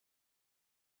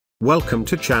Welcome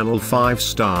to channel 5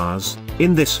 stars.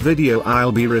 In this video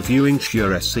I'll be reviewing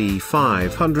Shure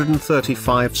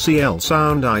SE535-CL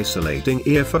sound isolating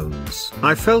earphones.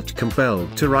 I felt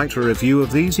compelled to write a review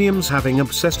of these earphones, having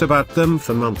obsessed about them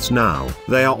for months now.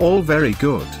 They are all very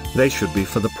good. They should be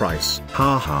for the price.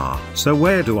 Haha. So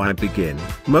where do I begin?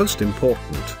 Most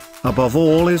important, above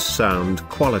all, is sound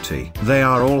quality. They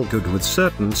are all good with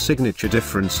certain signature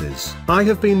differences. I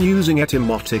have been using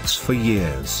Etymotics for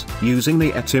years. Using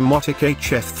the Etymotic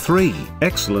HF3.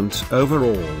 Excellent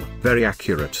overall. Very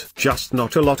accurate. Just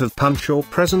not a lot of punch or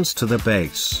presence to the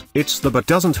bass. It's the but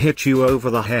doesn't hit you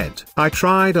over the head. I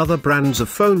tried other brands of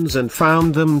phones and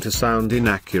found them to sound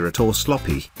inaccurate or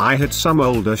sloppy. I had some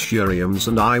older Shure earphones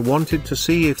and I wanted to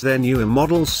see if their newer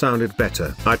models sounded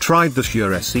better. I tried the Shure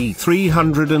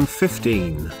SE335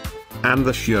 and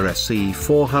the Shure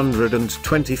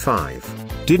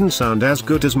SE425. Didn't sound as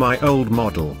good as my old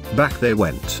model. Back they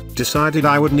went. Decided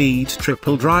I would need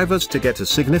triple drivers to get a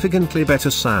significantly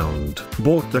better sound.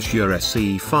 Bought the Shure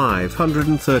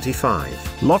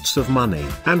SE535. Lots of money.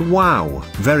 And wow,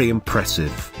 very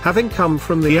impressive. Having come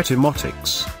from the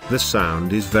Etymotics, the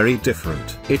sound is very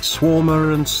different. It's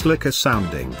warmer and slicker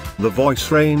sounding. The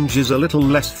voice range is a little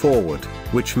less forward,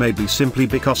 which may be simply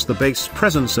because the bass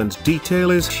presence and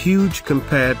detail is huge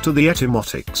compared to the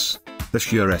Etymotics. The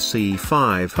Shure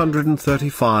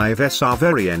SE535s are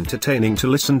very entertaining to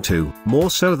listen to,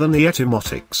 more so than the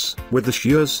Etymotics. With the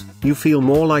Shures, you feel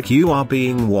more like you are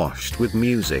being washed with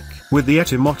music. With the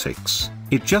Etymotics,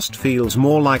 it just feels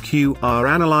more like you are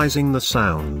analyzing the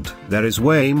sound. There is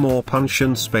way more punch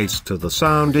and space to the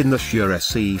sound in the Shure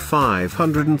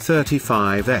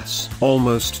SE535s.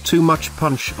 Almost too much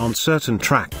punch on certain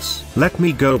tracks. Let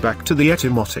me go back to the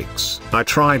Etymotics. I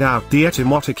tried out the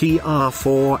Etymotic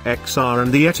ER4XR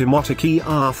and the Etymotic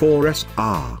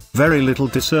ER4SR. Very little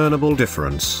discernible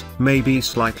difference, maybe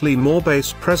slightly more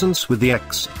bass presence with the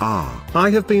XR. I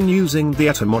have been using the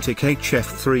Etymotic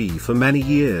HF3 for many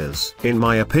years. In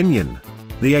my opinion,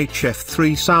 the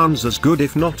HF3 sounds as good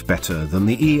if not better than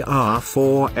the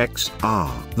ER4XR.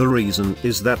 The reason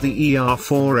is that the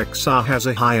ER4XR has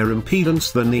a higher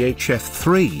impedance than the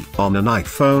HF3. On an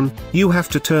iPhone, you have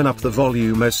to turn up the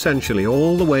volume essentially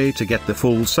all the way to get the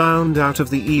full sound out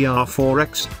of the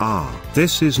ER4XR.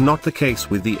 This is not the case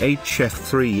with the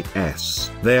HF3s.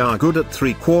 They are good at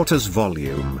 3/4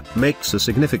 volume, makes a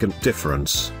significant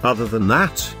difference. Other than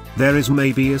that, there is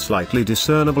maybe a slightly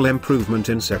discernible improvement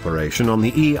in separation on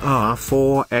the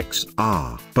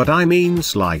ER4XR, but I mean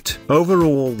slight.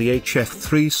 Overall the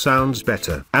HF3 sounds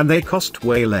better, and they cost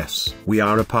way less. We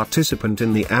are a participant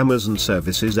in the Amazon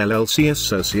Services LLC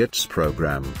Associates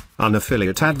Program, an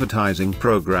affiliate advertising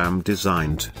program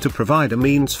designed to provide a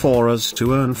means for us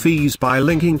to earn fees by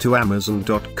linking to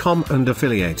Amazon.com and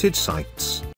affiliated sites.